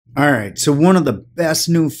Alright, so one of the best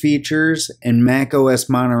new features in macOS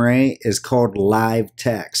Monterey is called Live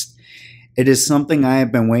Text. It is something I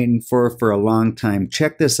have been waiting for a long time.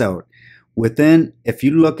 Check this out. If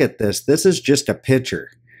you look at this, this is just a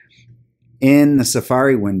picture in the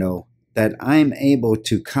Safari window that I'm able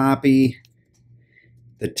to copy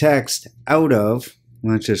the text out of.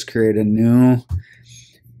 Let's just create a new,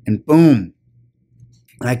 and boom,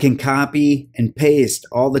 I can copy and paste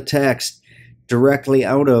all the text directly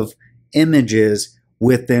out of images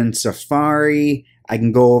within Safari. I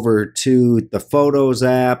can go over to the Photos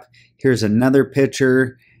app. Here's another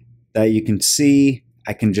picture that you can see.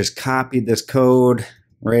 I can just copy this code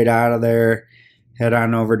right out of there, head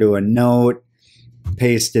on over to a note,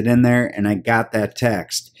 paste it in there, and I got that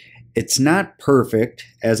text. It's not perfect,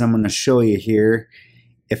 as I'm going to show you here.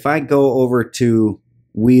 If I go over to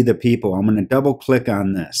We the People, I'm going to double click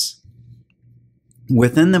on this.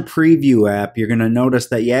 Within the preview app, you're going to notice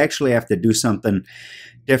that you actually have to do something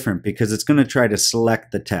different because it's going to try to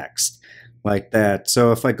select the text like that.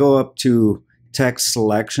 So if I go up to text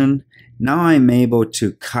selection, now I'm able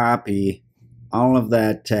to copy all of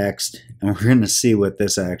that text, and we're going to see what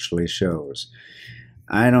this actually shows.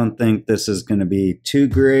 I don't think this is going to be too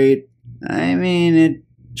great. I mean, it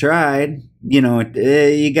tried. You know,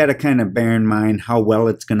 you got to kind of bear in mind how well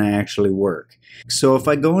it's going to actually work. So if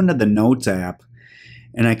I go into the Notes app,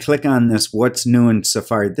 and I click on this What's New in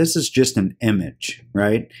Safari, this is just an image,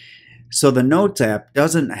 right? So the Notes app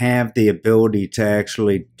doesn't have the ability to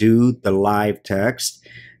actually do the live text.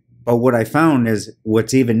 But what I found is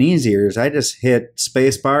what's even easier is I just hit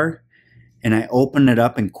spacebar and I open it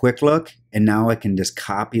up in Quick Look, and now I can just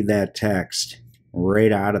copy that text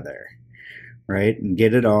right out of there, right? And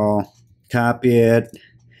get it all, copy it,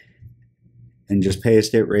 and just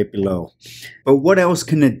paste it right below. But what else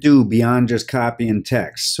can it do beyond just copying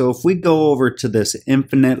text? So if we go over to this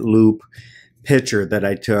infinite loop picture that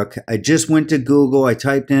I took, I just went to Google, I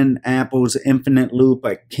typed in Apple's infinite loop,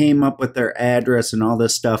 I came up with their address and all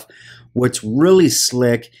this stuff. What's really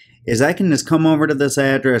slick is I can just come over to this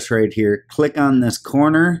address right here, click on this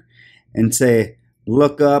corner, and say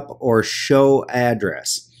look up or show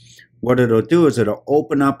address. What it'll do is it'll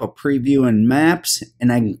open up a preview in Maps,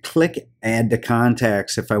 and I can click Add to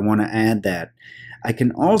Contacts if I want to add that. I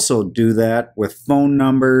can also do that with phone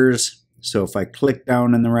numbers. So if I click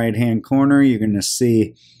down in the right hand corner, you're going to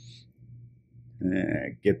see,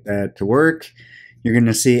 get that to work. You're going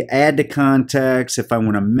to see Add to Contacts. If I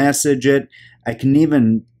want to message it, I can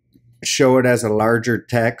even show it as a larger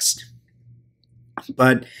text.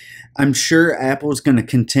 But I'm sure Apple's going to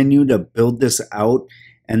continue to build this out,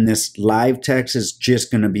 and this live text is just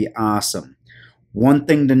going to be awesome. One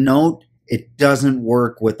thing to note, it doesn't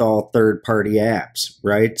work with all third-party apps,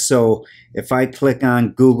 right? So if I click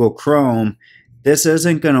on Google Chrome, this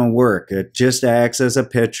isn't going to work. It just acts as a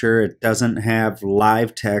picture. It doesn't have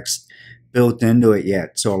live text built into it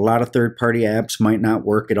yet. So a lot of third-party apps might not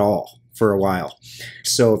work at all for a while.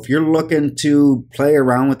 So if you're looking to play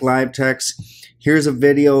around with live text, here's a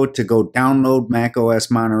video to go download macOS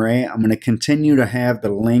Monterey. I'm going to continue to have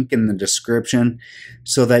the link in the description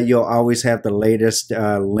so that you'll always have the latest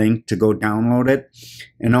link to go download it.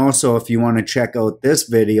 And also, if you want to check out this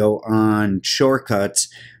video on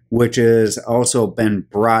shortcuts, which has also been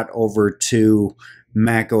brought over to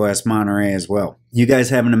macOS Monterey as well. You guys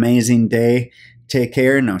have an amazing day. Take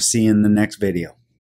care, and I'll see you in the next video.